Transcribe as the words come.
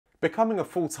Becoming a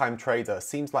full-time trader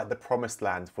seems like the promised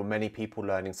land for many people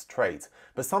learning to trade,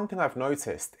 but something I've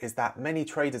noticed is that many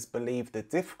traders believe the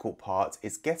difficult part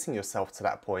is getting yourself to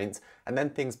that point and then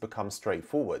things become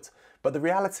straightforward. But the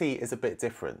reality is a bit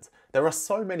different. There are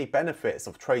so many benefits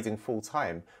of trading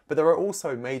full-time, but there are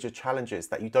also major challenges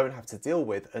that you don't have to deal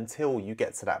with until you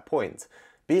get to that point.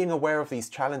 Being aware of these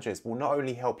challenges will not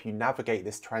only help you navigate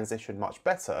this transition much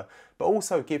better, but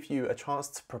also give you a chance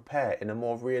to prepare in a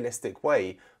more realistic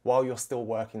way while you're still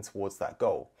working towards that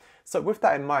goal. So with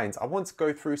that in mind, I want to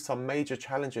go through some major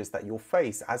challenges that you'll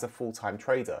face as a full-time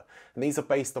trader. And these are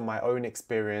based on my own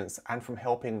experience and from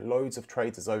helping loads of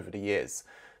traders over the years.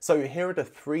 So here are the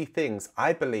 3 things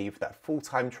I believe that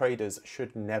full-time traders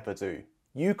should never do.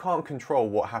 You can't control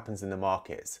what happens in the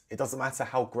markets. It doesn't matter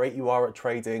how great you are at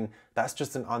trading, that's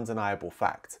just an undeniable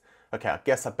fact. Okay, I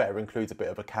guess I better include a bit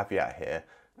of a caveat here.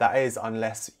 That is,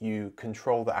 unless you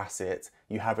control the asset,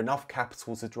 you have enough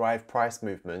capital to drive price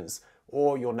movements,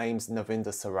 or your name's Navinder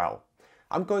Saral.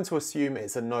 I'm going to assume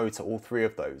it's a no to all 3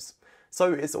 of those.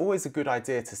 So it's always a good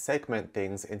idea to segment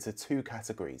things into 2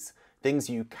 categories, things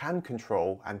you can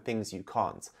control and things you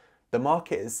can't. The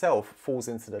market itself falls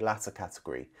into the latter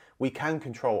category. We can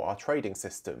control our trading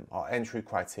system, our entry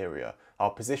criteria,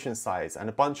 our position size, and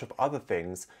a bunch of other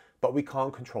things, but we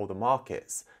can't control the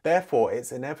markets. Therefore,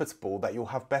 it's inevitable that you'll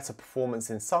have better performance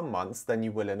in some months than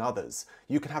you will in others.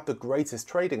 You can have the greatest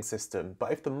trading system,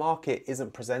 but if the market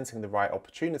isn't presenting the right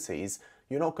opportunities,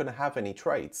 you're not going to have any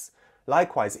trades.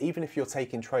 Likewise, even if you're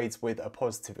taking trades with a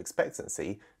positive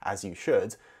expectancy, as you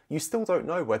should, you still don't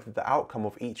know whether the outcome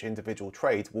of each individual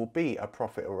trade will be a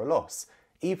profit or a loss.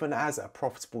 Even as a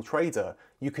profitable trader,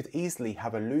 you could easily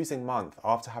have a losing month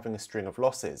after having a string of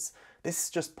losses. This is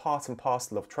just part and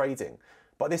parcel of trading.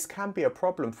 But this can be a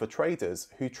problem for traders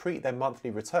who treat their monthly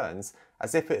returns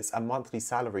as if it's a monthly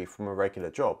salary from a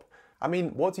regular job. I mean,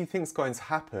 what do you think is going to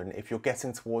happen if you're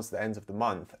getting towards the end of the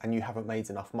month and you haven't made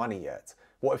enough money yet?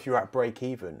 What if you're at break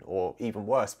even? Or even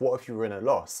worse, what if you're in a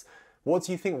loss? What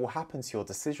do you think will happen to your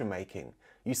decision making?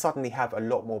 You suddenly have a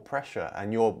lot more pressure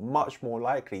and you're much more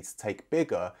likely to take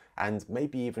bigger and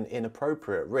maybe even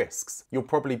inappropriate risks. You'll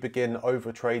probably begin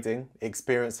over trading,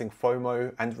 experiencing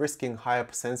FOMO, and risking higher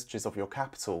percentages of your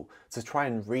capital to try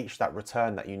and reach that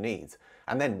return that you need.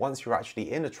 And then once you're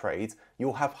actually in a trade,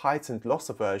 you'll have heightened loss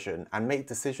aversion and make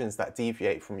decisions that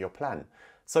deviate from your plan.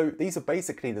 So these are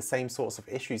basically the same sorts of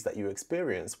issues that you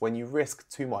experience when you risk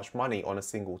too much money on a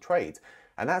single trade.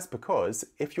 And that's because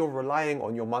if you're relying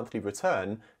on your monthly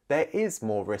return, there is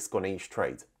more risk on each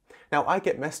trade. Now, I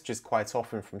get messages quite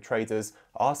often from traders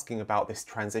asking about this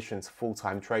transition to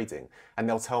full-time trading, and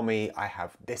they'll tell me I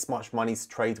have this much money to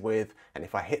trade with, and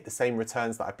if I hit the same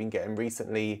returns that I've been getting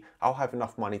recently, I'll have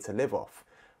enough money to live off.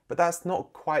 But that's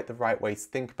not quite the right way to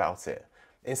think about it.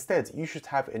 Instead, you should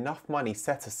have enough money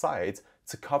set aside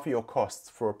to cover your costs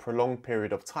for a prolonged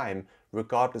period of time,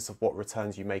 regardless of what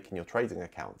returns you make in your trading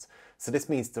account. So this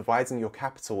means dividing your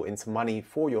capital into money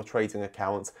for your trading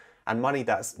account and money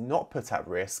that's not put at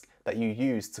risk that you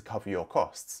use to cover your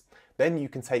costs. Then you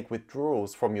can take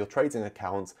withdrawals from your trading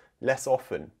account less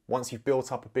often once you've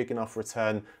built up a big enough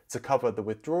return to cover the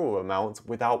withdrawal amount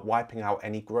without wiping out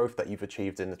any growth that you've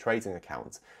achieved in the trading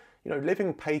account. You know,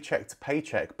 living paycheck to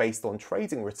paycheck based on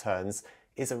trading returns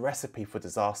is a recipe for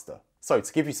disaster. So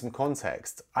to give you some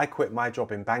context, I quit my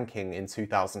job in banking in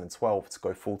 2012 to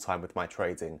go full-time with my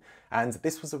trading, and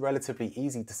this was a relatively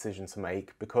easy decision to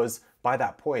make because by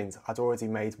that point I'd already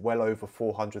made well over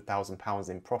 £400,000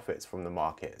 in profits from the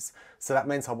markets. So that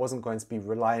meant I wasn't going to be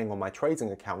relying on my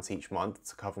trading account each month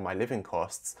to cover my living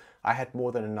costs. I had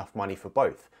more than enough money for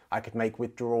both. I could make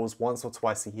withdrawals once or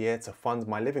twice a year to fund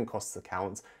my living costs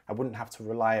account. I wouldn't have to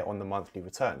rely on the monthly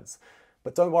returns.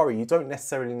 But don't worry, you don't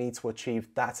necessarily need to achieve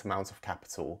that amount of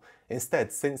capital.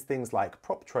 Instead, since things like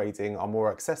prop trading are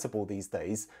more accessible these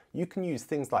days, you can use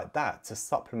things like that to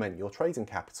supplement your trading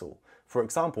capital. For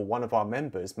example, one of our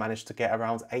members managed to get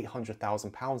around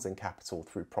 £800,000 in capital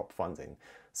through prop funding.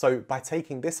 So by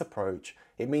taking this approach,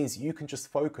 it means you can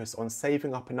just focus on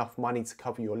saving up enough money to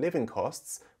cover your living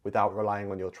costs without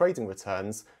relying on your trading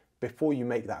returns before you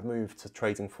make that move to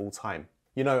trading full time.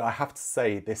 You know, I have to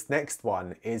say, this next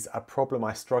one is a problem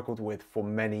I struggled with for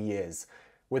many years.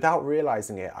 Without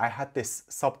realizing it, I had this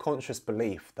subconscious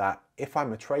belief that if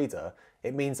I'm a trader,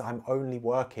 it means I'm only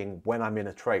working when I'm in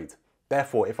a trade.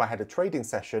 Therefore, if I had a trading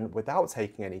session without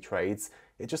taking any trades,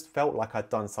 it just felt like I'd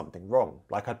done something wrong,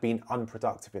 like I'd been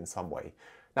unproductive in some way.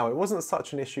 Now, it wasn't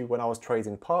such an issue when I was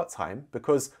trading part-time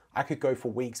because I could go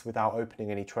for weeks without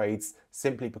opening any trades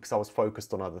simply because I was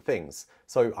focused on other things.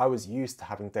 So I was used to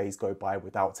having days go by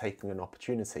without taking an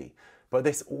opportunity. But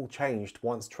this all changed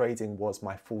once trading was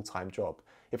my full-time job.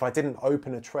 If I didn't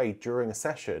open a trade during a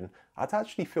session, I'd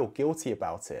actually feel guilty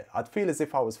about it. I'd feel as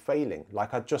if I was failing,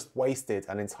 like I'd just wasted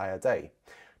an entire day.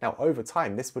 Now, over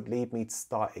time, this would lead me to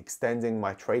start extending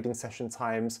my trading session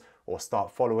times or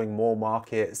start following more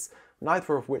markets,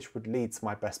 neither of which would lead to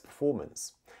my best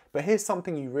performance. But here's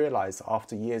something you realize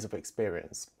after years of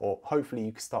experience, or hopefully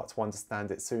you can start to understand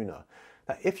it sooner,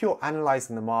 that if you're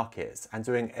analyzing the markets and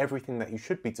doing everything that you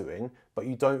should be doing, but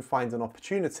you don't find an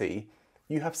opportunity,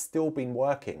 you have still been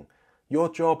working.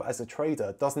 Your job as a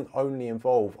trader doesn't only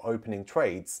involve opening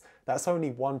trades, that's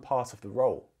only one part of the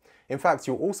role. In fact,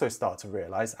 you'll also start to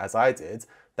realize, as I did,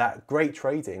 that great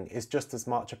trading is just as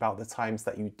much about the times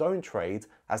that you don't trade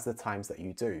as the times that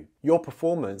you do. Your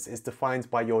performance is defined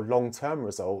by your long-term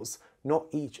results, not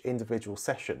each individual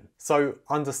session. So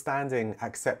understanding,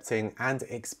 accepting, and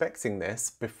expecting this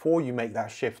before you make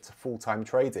that shift to full-time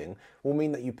trading will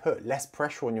mean that you put less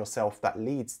pressure on yourself that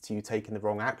leads to you taking the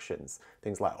wrong actions,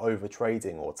 things like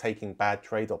over-trading or taking bad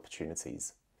trade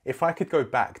opportunities. If I could go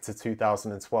back to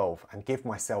 2012 and give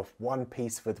myself one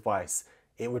piece of advice,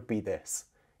 it would be this.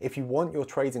 If you want your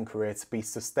trading career to be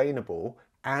sustainable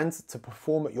and to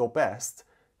perform at your best,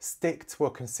 stick to a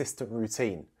consistent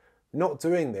routine. Not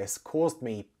doing this caused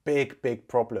me big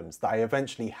problems that I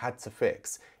eventually had to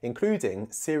fix,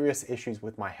 including serious issues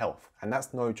with my health, and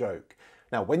that's no joke.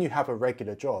 Now, when you have a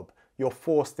regular job, you're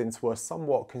forced into a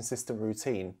somewhat consistent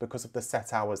routine because of the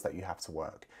set hours that you have to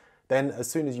work. Then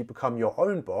as soon as you become your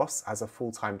own boss as a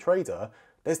full-time trader,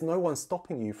 there's no one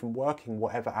stopping you from working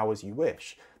whatever hours you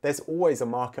wish. There's always a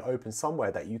market open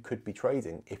somewhere that you could be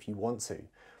trading if you want to.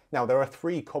 Now, there are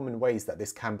 3 common ways that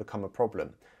this can become a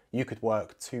problem. You could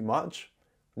work too much,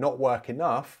 not work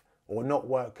enough, or not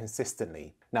work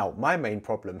consistently. Now, my main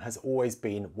problem has always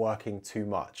been working too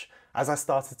much. As I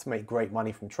started to make great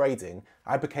money from trading,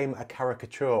 I became a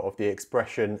caricature of the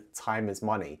expression, time is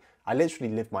money. I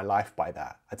literally lived my life by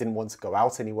that. I didn't want to go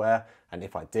out anywhere, and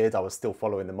if I did, I was still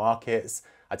following the markets.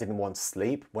 I didn't want to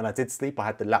sleep. When I did sleep, I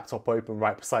had the laptop open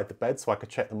right beside the bed so I could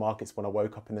check the markets when I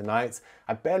woke up in the night.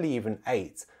 I barely even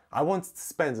ate. I wanted to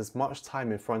spend as much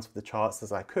time in front of the charts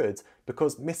as I could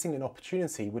because missing an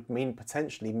opportunity would mean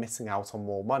potentially missing out on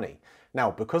more money.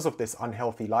 Now, because of this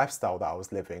unhealthy lifestyle that I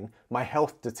was living, my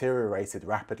health deteriorated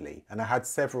rapidly and I had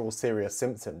several serious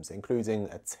symptoms, including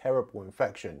a terrible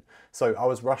infection. So I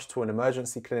was rushed to an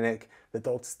emergency clinic, the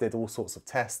doctors did all sorts of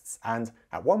tests, and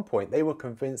at one point they were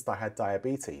convinced I had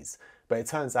diabetes. But it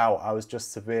turns out I was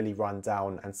just severely run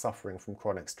down and suffering from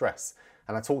chronic stress.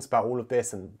 And I talked about all of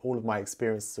this and all of my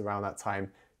experiences around that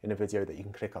time in a video that you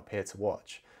can click up here to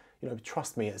watch. You know,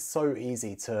 trust me, it's so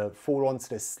easy to fall onto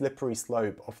this slippery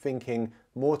slope of thinking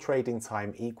more trading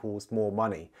time equals more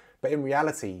money. But in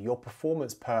reality, your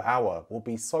performance per hour will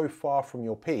be so far from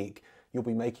your peak, you'll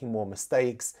be making more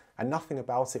mistakes and nothing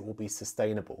about it will be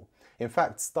sustainable. In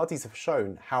fact, studies have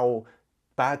shown how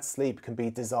bad sleep can be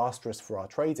disastrous for our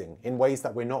trading in ways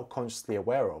that we're not consciously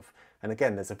aware of. And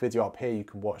again, there's a video up here you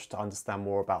can watch to understand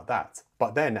more about that.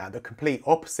 But then at the complete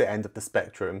opposite end of the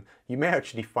spectrum, you may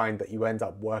actually find that you end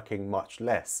up working much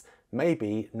less,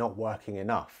 maybe not working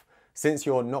enough. Since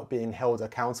you're not being held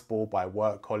accountable by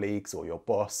work colleagues or your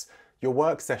boss, your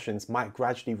work sessions might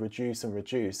gradually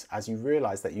reduce as you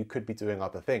realize that you could be doing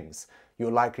other things.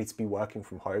 You're likely to be working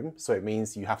from home, so it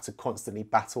means you have to constantly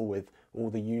battle with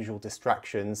all the usual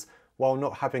distractions while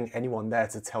not having anyone there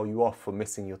to tell you off for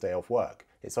missing your day of work.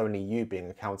 It's only you being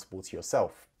accountable to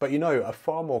yourself. But you know, a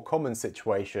far more common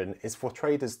situation is for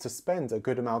traders to spend a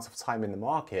good amount of time in the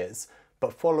markets,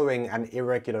 but following an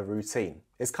irregular routine.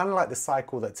 It's kind of like the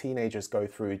cycle that teenagers go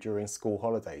through during school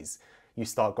holidays. You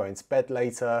start going to bed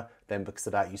later, then because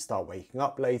of that you start waking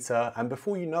up later, and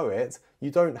before you know it, you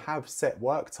don't have set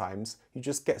work times, you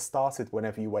just get started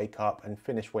whenever you wake up and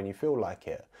finish when you feel like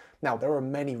it. Now, there are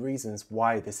many reasons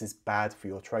why this is bad for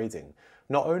your trading.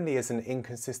 Not only is an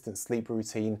inconsistent sleep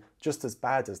routine just as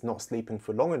bad as not sleeping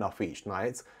for long enough each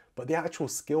night, but the actual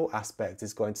skill aspect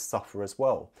is going to suffer as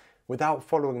well. Without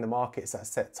following the markets at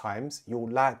set times, you'll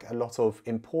lack a lot of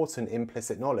important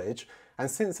implicit knowledge, and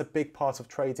since a big part of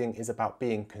trading is about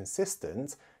being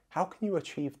consistent, how can you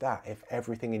achieve that if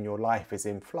everything in your life is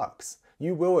in flux?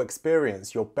 You will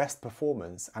experience your best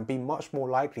performance and be much more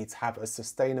likely to have a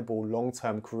sustainable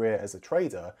long-term career as a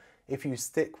trader if you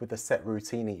stick with a set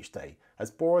routine each day.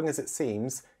 As boring as it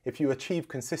seems, if you achieve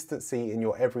consistency in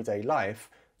your everyday life,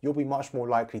 you'll be much more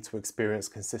likely to experience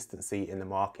consistency in the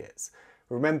markets.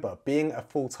 Remember, being a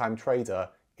full-time trader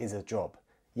is a job.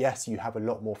 Yes, you have a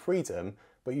lot more freedom,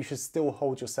 but you should still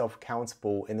hold yourself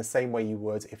accountable in the same way you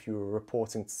would if you were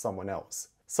reporting to someone else.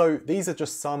 So these are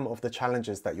just some of the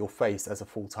challenges that you'll face as a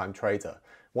full-time trader.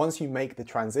 Once you make the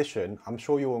transition, I'm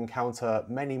sure you'll encounter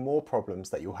many more problems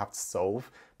that you'll have to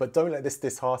solve, but don't let this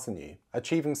dishearten you.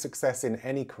 Achieving success in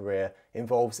any career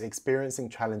involves experiencing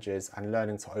challenges and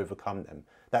learning to overcome them.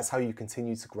 That's how you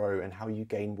continue to grow and how you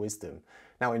gain wisdom.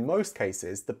 Now, in most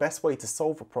cases, the best way to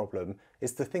solve a problem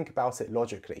is to think about it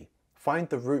logically. Find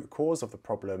the root cause of the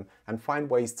problem and find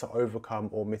ways to overcome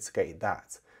or mitigate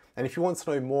that. And if you want to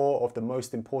know more of the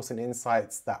most important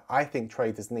insights that I think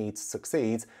traders need to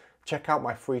succeed, check out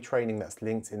my free training that's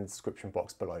linked in the description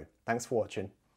box below. Thanks for watching.